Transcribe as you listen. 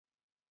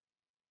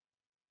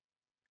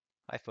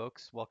Hi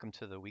folks, welcome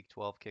to the Week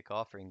 12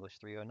 kickoff for English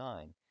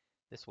 309.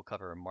 This will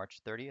cover March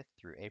 30th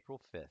through April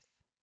 5th.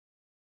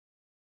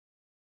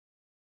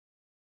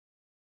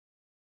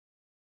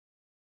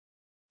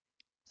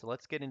 So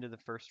let's get into the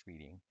first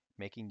reading,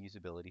 Making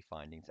Usability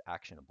Findings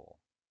Actionable.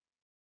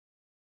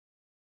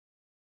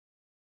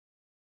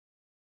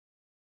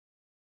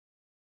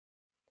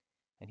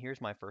 And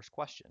here's my first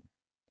question.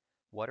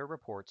 What are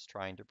reports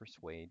trying to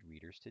persuade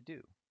readers to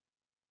do?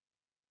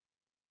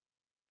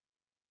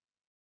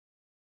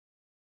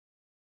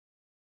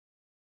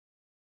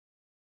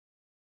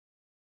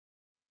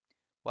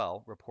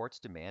 Well, reports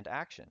demand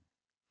action.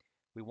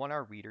 We want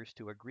our readers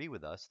to agree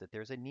with us that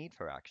there's a need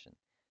for action,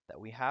 that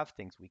we have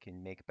things we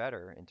can make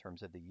better in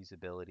terms of the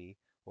usability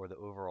or the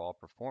overall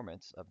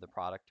performance of the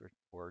product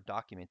or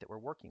document that we're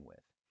working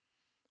with.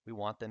 We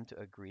want them to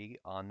agree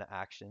on the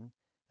action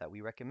that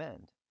we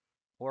recommend,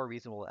 or a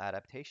reasonable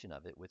adaptation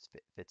of it which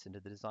fits into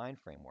the design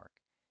framework.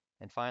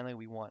 And finally,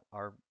 we want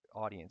our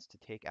audience to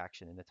take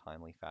action in a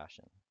timely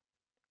fashion.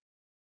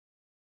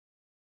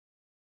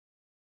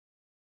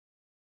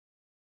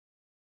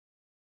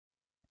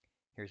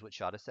 Here's what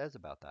Schade says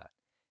about that.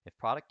 If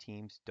product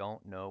teams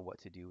don't know what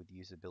to do with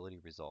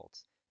usability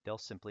results, they'll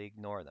simply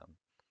ignore them.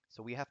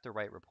 So we have to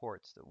write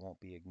reports that won't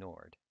be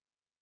ignored.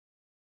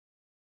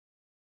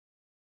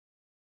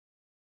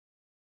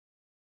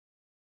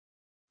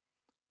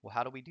 Well,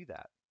 how do we do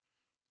that?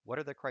 What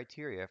are the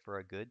criteria for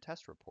a good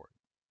test report?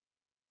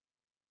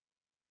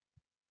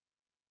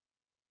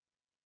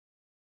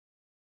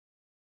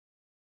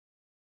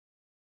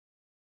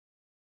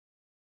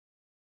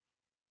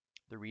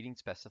 The reading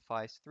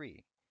specifies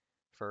three.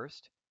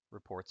 First,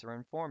 reports are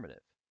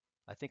informative.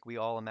 I think we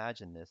all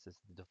imagine this as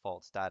the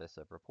default status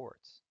of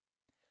reports.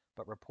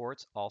 But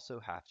reports also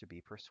have to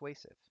be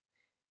persuasive.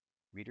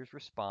 Readers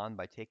respond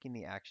by taking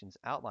the actions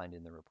outlined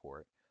in the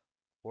report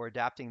or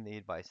adapting the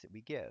advice that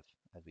we give,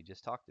 as we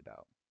just talked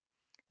about.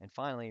 And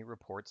finally,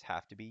 reports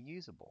have to be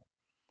usable.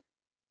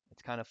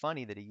 It's kind of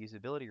funny that a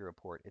usability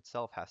report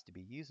itself has to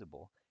be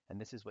usable, and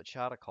this is what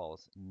Schade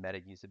calls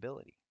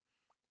meta-usability.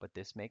 But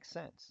this makes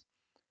sense.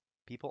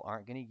 People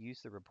aren't going to use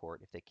the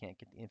report if they can't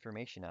get the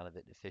information out of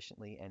it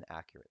efficiently and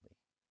accurately.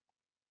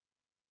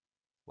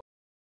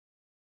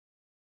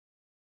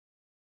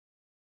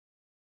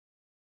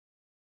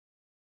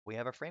 We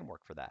have a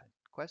framework for that,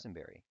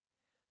 Quesenberry.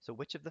 So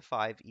which of the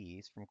 5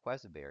 E's from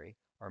Quesenberry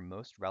are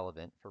most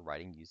relevant for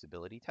writing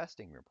usability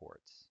testing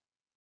reports?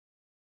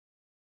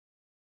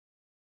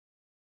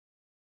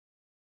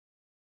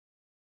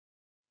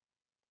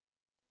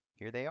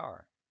 Here they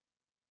are.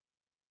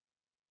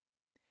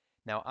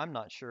 Now, I'm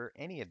not sure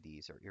any of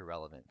these are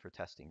irrelevant for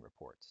testing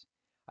reports.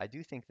 I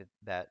do think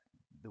that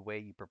the way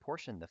you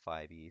proportion the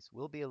 5 E's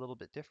will be a little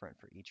bit different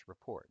for each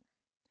report.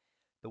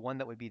 The one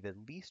that would be the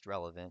least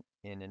relevant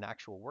in an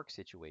actual work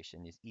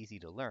situation is easy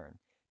to learn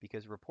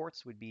because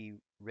reports would be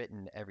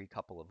written every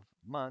couple of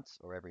months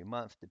or every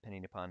month,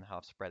 depending upon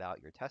how spread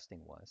out your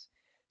testing was.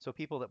 So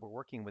people that were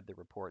working with the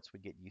reports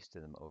would get used to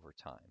them over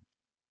time.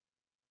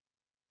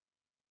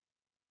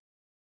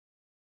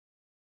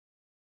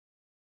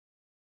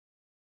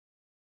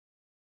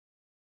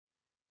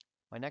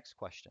 My next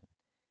question,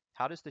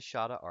 how does the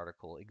Schade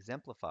article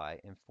exemplify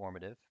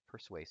informative,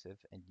 persuasive,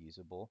 and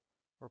usable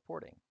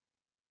reporting?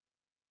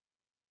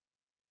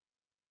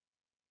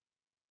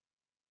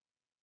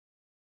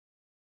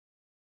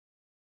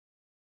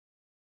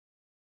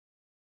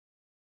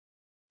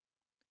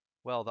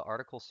 Well, the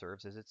article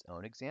serves as its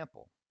own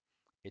example.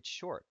 It's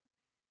short,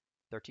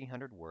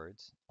 1,300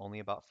 words, only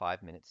about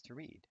 5 minutes to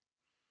read.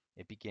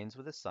 It begins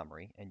with a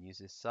summary and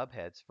uses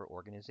subheads for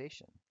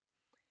organization.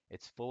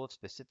 It's full of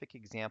specific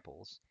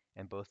examples,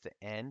 and both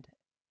the end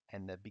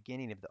and the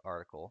beginning of the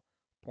article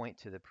point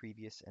to the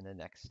previous and the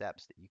next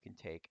steps that you can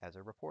take as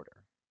a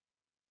reporter.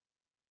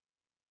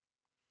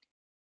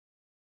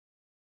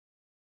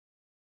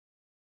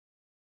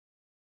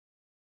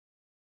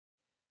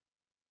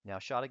 Now,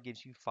 Schade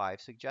gives you 5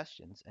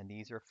 suggestions, and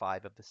these are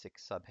 5 of the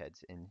 6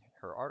 subheads in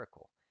her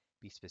article.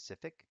 Be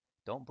specific,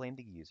 don't blame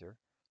the user,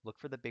 look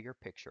for the bigger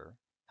picture,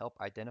 help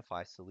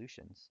identify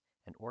solutions,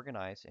 and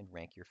organize and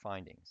rank your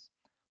findings.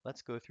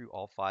 Let's go through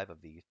all 5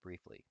 of these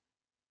briefly.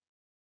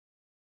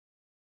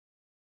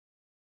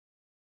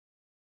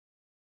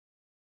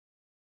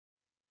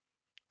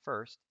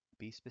 First,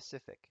 be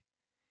specific.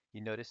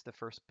 You notice the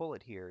first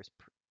bullet here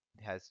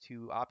has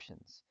 2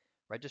 options.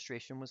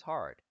 Registration was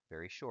hard,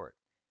 very short.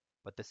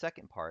 But the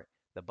second part,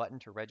 the button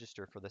to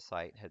register for the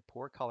site had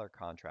poor color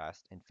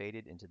contrast and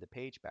faded into the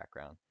page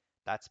background.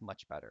 That's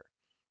much better.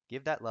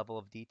 Give that level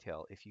of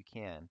detail if you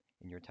can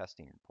in your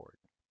testing report.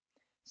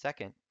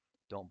 Second,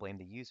 don't blame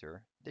the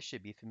user. This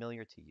should be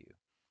familiar to you.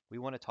 We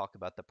want to talk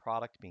about the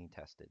product being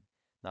tested,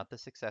 not the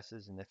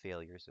successes and the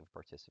failures of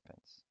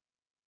participants.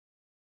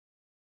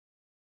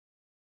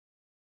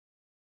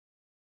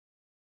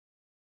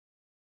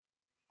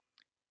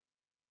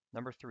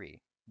 Number 3,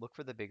 look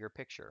for the bigger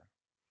picture.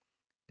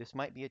 This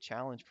might be a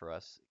challenge for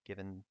us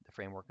given the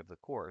framework of the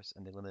course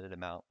and the limited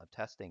amount of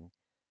testing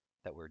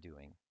that we're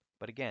doing.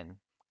 But again,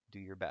 do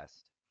your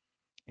best.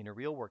 In a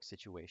real work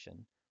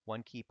situation,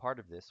 one key part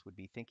of this would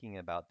be thinking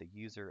about the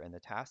user and the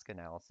task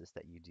analysis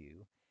that you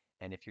do,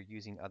 and if you're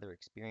using other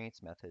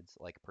experience methods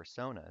like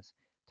personas,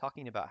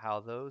 talking about how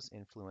those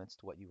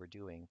influenced what you were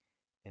doing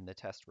in the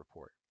test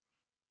report.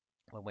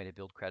 One way to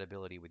build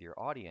credibility with your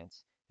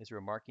audience is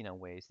remarking on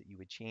ways that you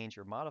would change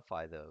or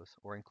modify those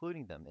or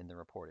including them in the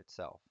report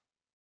itself.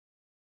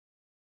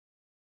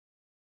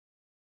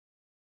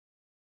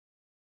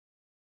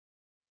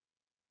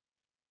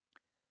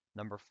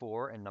 Number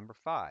 4 and number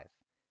 5,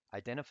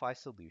 identify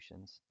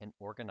solutions and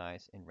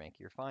organize and rank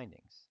your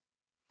findings.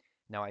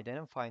 Now,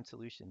 identifying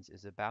solutions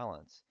is a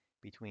balance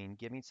between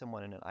giving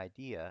someone an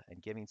idea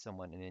and giving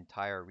someone an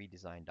entire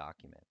redesigned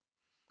document.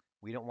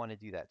 We don't want to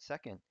do that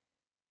second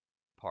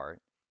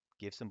part,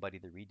 give somebody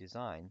the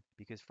redesign,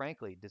 because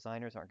frankly,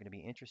 designers aren't going to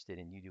be interested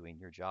in you doing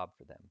your job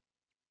for them.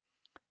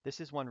 This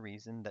is one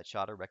reason that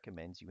Schade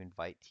recommends you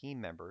invite team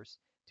members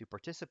to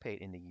participate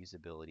in the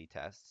usability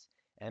tests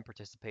and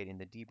participate in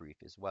the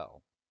debrief as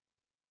well.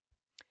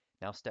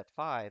 Now, step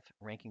 5,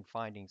 ranking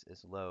findings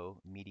as low,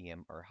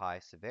 medium, or high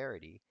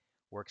severity,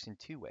 works in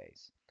two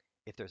ways.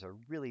 If there's a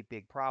really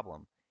big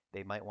problem,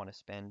 they might want to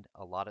spend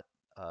a lot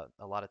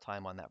of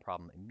time on that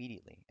problem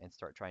immediately and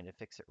start trying to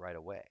fix it right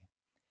away.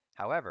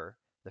 However,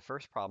 the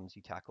first problems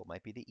you tackle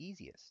might be the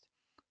easiest.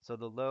 So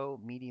the low,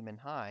 medium, and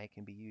high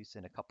can be used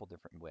in a couple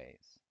different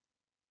ways.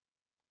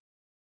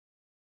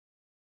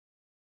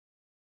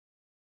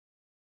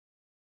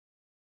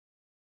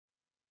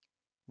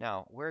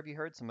 Now, where have you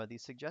heard some of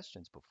these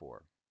suggestions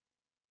before?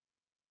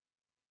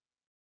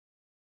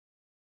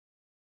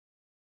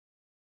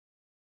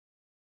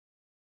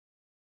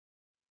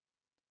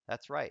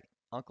 That's right,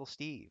 Uncle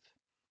Steve.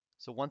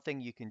 So one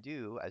thing you can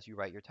do as you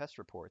write your test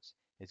reports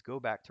is go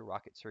back to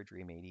Rocket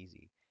Surgery Made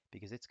Easy,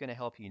 because it's going to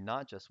help you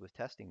not just with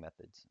testing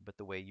methods, but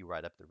the way you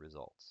write up the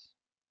results.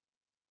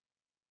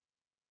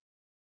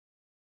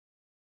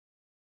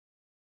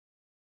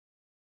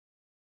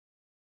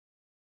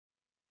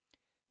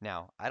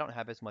 Now, I don't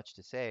have as much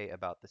to say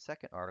about the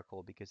second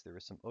article because there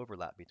is some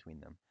overlap between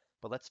them,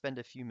 but let's spend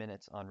a few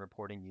minutes on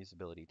reporting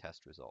usability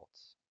test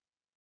results.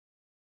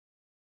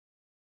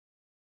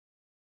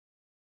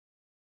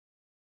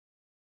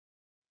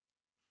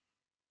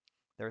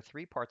 There are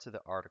three parts of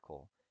the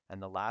article, and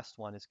the last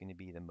one is going to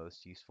be the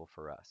most useful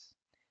for us.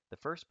 The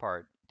first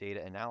part,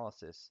 data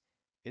analysis,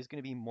 is going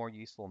to be more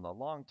useful in the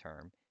long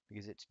term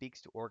because it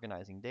speaks to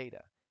organizing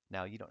data.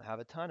 Now, you don't have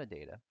a ton of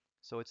data,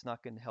 so it's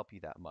not going to help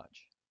you that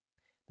much.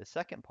 The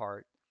second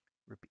part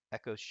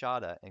echoes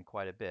Schade in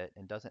quite a bit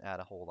and doesn't add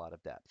a whole lot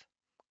of depth.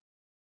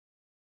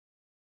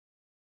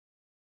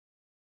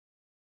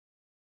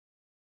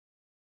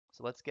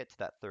 So let's get to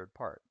that third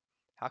part.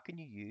 How can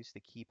you use the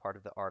key part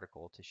of the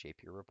article to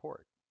shape your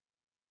report?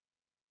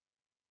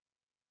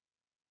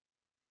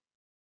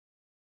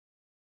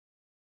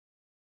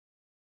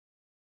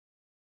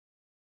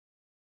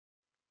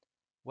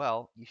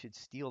 Well, you should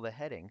steal the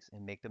headings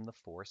and make them the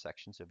four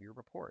sections of your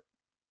report.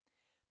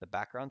 The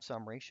background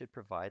summary should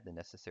provide the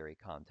necessary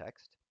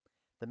context.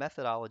 The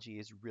methodology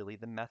is really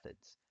the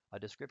methods, a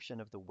description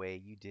of the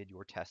way you did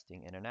your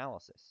testing and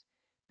analysis.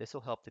 This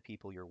will help the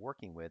people you're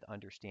working with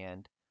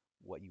understand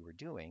what you were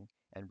doing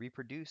and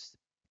reproduce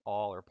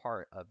all or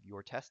part of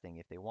your testing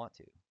if they want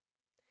to.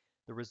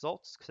 The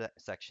results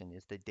section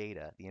is the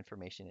data, the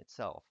information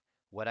itself,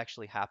 what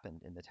actually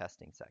happened in the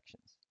testing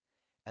sections.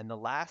 And the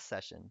last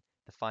session,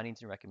 the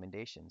findings and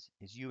recommendations,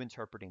 is you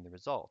interpreting the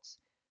results,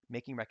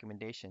 making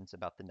recommendations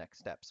about the next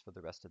steps for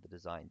the rest of the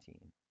design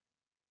team.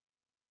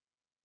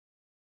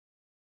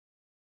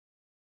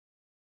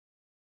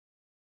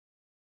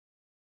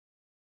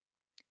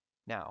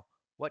 Now,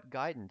 what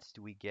guidance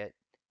do we get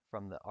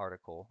from the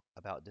article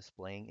about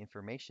displaying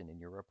information in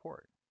your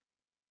report?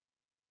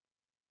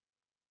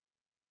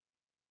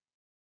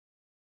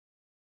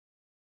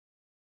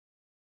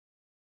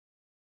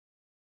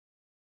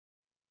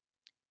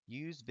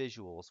 Use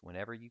visuals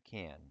whenever you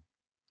can.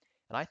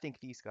 And I think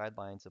these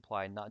guidelines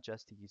apply not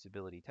just to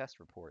usability test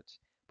reports,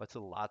 but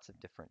to lots of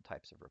different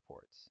types of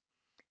reports.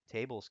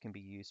 Tables can be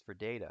used for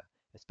data,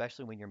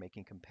 especially when you're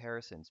making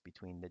comparisons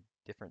between the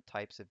different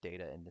types of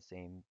data in the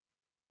same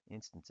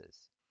instances.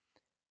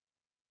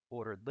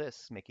 Ordered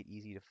lists make it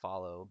easy to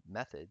follow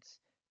methods,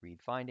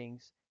 read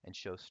findings, and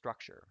show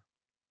structure.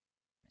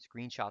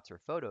 Screenshots or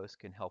photos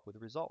can help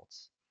with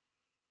results.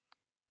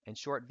 And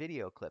short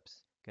video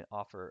clips can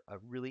offer a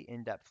really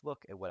in-depth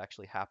look at what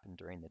actually happened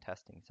during the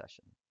testing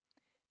session.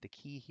 The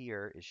key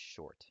here is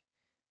short.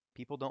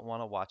 People don't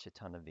want to watch a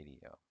ton of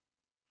video.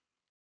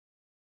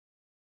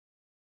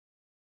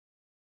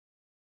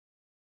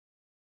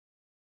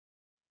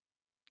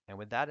 And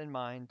with that in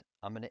mind,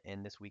 I'm going to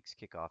end this week's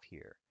kickoff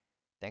here.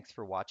 Thanks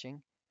for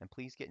watching, and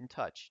please get in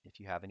touch if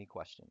you have any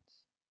questions.